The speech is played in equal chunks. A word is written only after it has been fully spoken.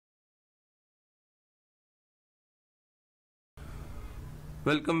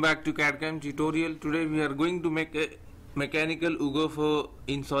Welcome back to CAD/CAM tutorial. Today we are going to make a mechanical auger for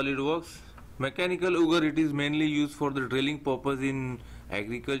in SolidWorks. Mechanical auger, it is mainly used for the drilling purpose in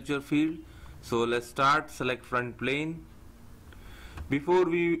agriculture field. So let's start. Select front plane. Before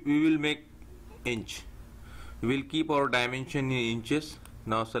we will make inch. We will keep our dimension in inches.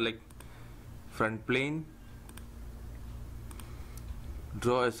 Now select front plane.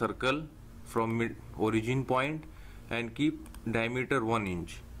 Draw a circle from origin point and keep diameter 1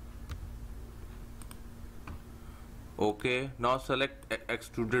 inch. Okay, now select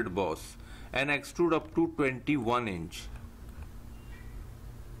extruded boss and extrude up to 21 inch.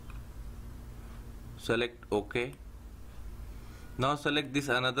 Select OK. Now select this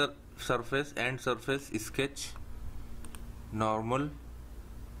another surface and surface, sketch normal.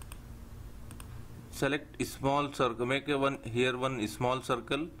 Select small circle, make a one small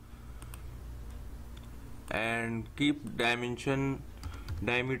circle and keep diameter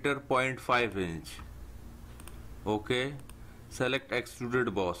 0.5 inch. Okay, select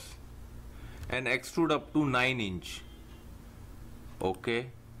extruded boss and extrude up to 9 inch.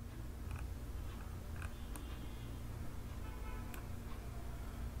 Okay,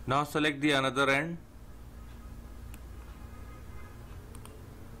 now select the another end,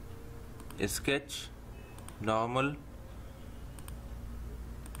 sketch normal,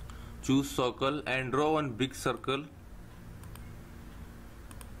 choose circle and draw one big circle.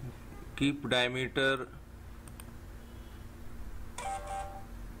 Keep diameter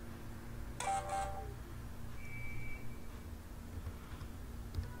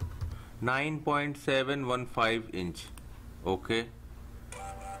 9.715 inch. Okay,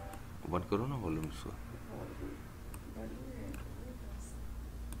 बंद करो ना volume इसको.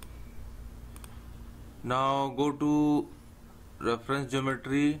 Now go to reference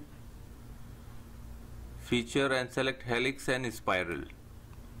geometry, feature and select helix and spiral.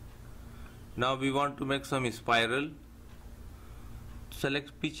 Now we want to make some spiral.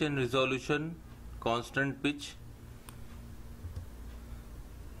 Select pitch and resolution, constant pitch.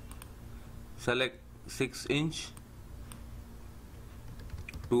 Select 6 inch,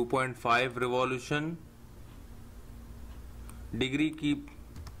 2.5 revolution, degree keep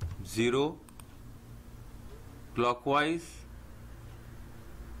 0, clockwise,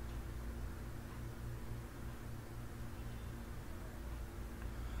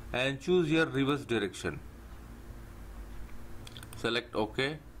 and choose your reverse direction. Select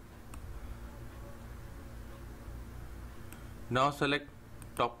OK. Now select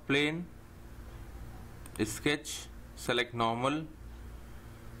top plane, sketch, select normal.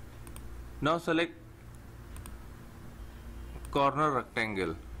 Now select corner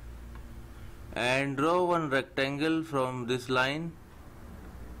rectangle and draw one rectangle from this line.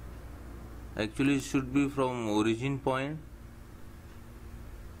 Actually it should be from origin point.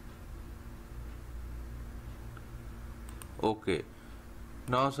 Okay,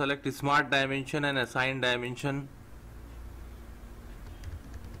 now select smart dimension and assign dimension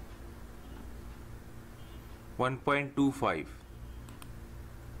 1.25.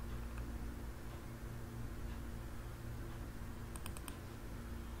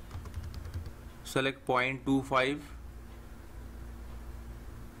 Select 0.25.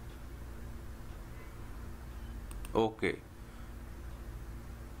 Okay,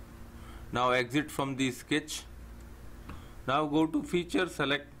 now exit from the sketch. Now go to feature,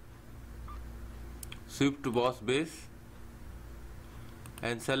 select Swift boss base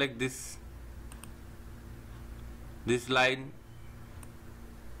and select this line.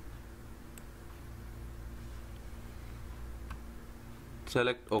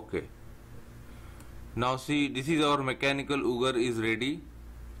 Select OK. Now see, this is our mechanical auger is ready.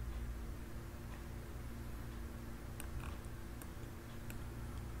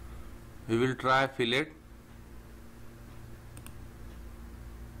 We will try fillet,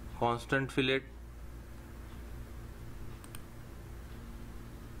 constant fillet.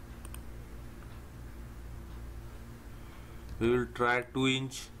 We will try 2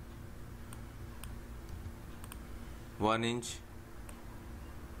 inch, 1 inch,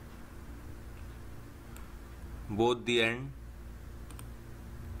 both the end.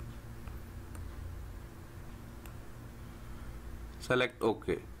 Select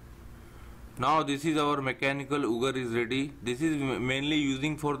OK. Now this is our mechanical auger is ready. This is mainly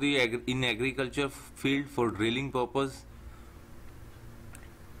using for the in agriculture field for drilling purpose.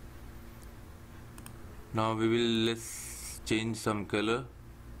 Now we will let's change some color.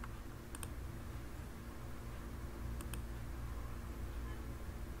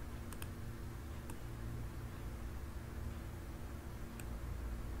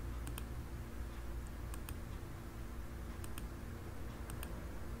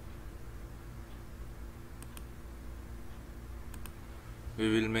 we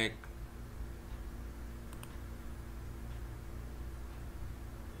will make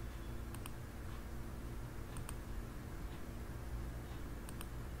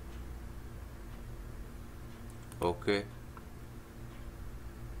okay.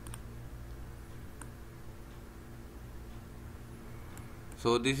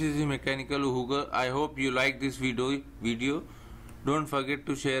 So this is the mechanical auger. I hope you like this video. Don't forget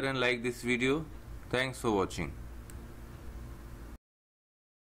to share and like this video. Thanks for watching.